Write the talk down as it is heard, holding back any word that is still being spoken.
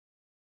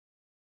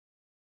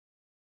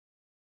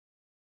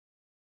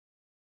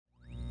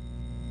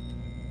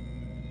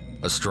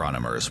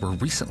Astronomers were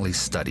recently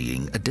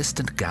studying a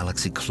distant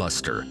galaxy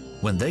cluster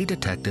when they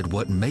detected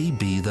what may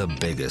be the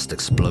biggest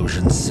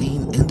explosion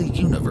seen in the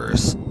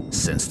universe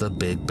since the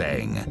Big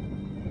Bang.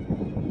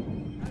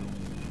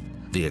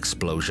 The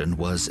explosion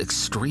was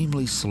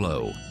extremely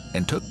slow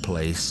and took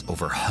place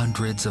over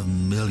hundreds of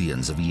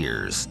millions of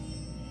years.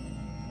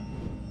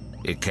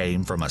 It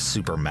came from a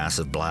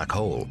supermassive black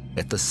hole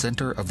at the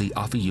center of the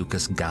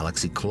Ophiuchus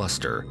galaxy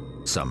cluster,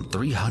 some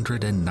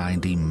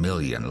 390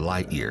 million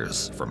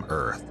light-years from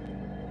Earth.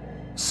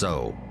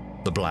 So,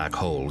 the black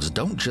holes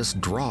don't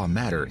just draw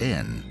matter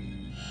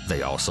in,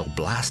 they also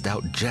blast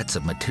out jets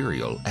of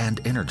material and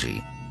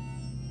energy.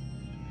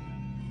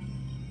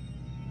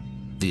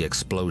 The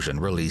explosion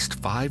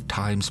released 5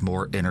 times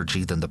more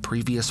energy than the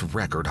previous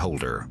record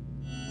holder.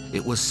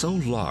 It was so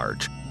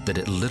large that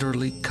it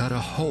literally cut a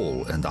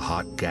hole in the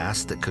hot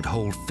gas that could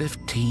hold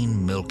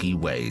 15 Milky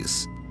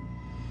Ways.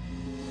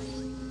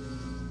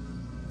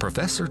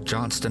 Professor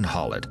Johnston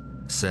Hollett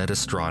said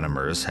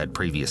astronomers had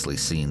previously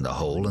seen the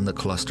hole in the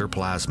cluster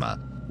plasma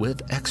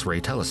with X-ray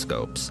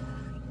telescopes.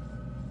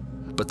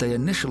 But they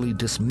initially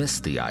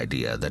dismissed the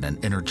idea that an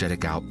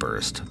energetic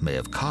outburst may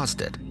have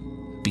caused it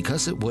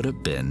because it would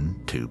have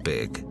been too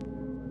big.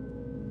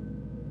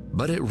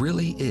 But it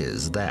really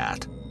is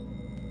that.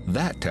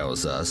 That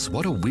tells us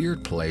what a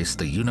weird place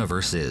the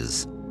universe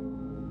is.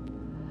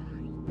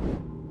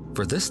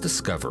 For this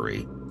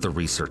discovery, the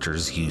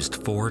researchers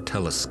used 4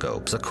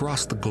 telescopes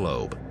across the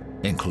globe,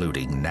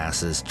 including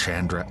NASA's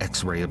Chandra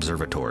X-ray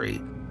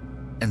Observatory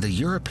and the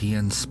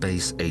European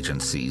Space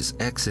Agency's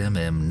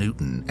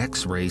XMM-Newton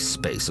X-ray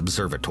Space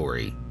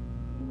Observatory.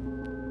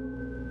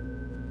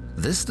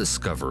 This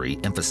discovery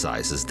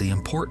emphasizes the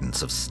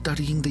importance of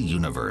studying the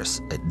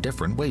universe at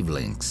different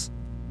wavelengths.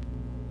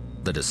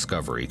 The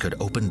discovery could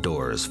open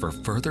doors for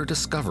further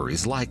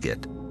discoveries like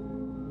it.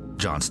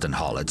 Johnston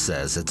Hollett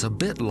says it's a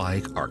bit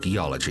like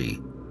archaeology.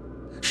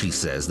 She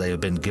says they have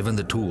been given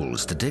the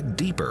tools to dig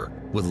deeper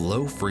with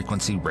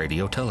low-frequency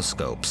radio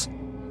telescopes,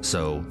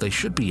 so they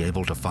should be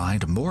able to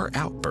find more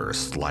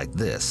outbursts like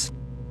this.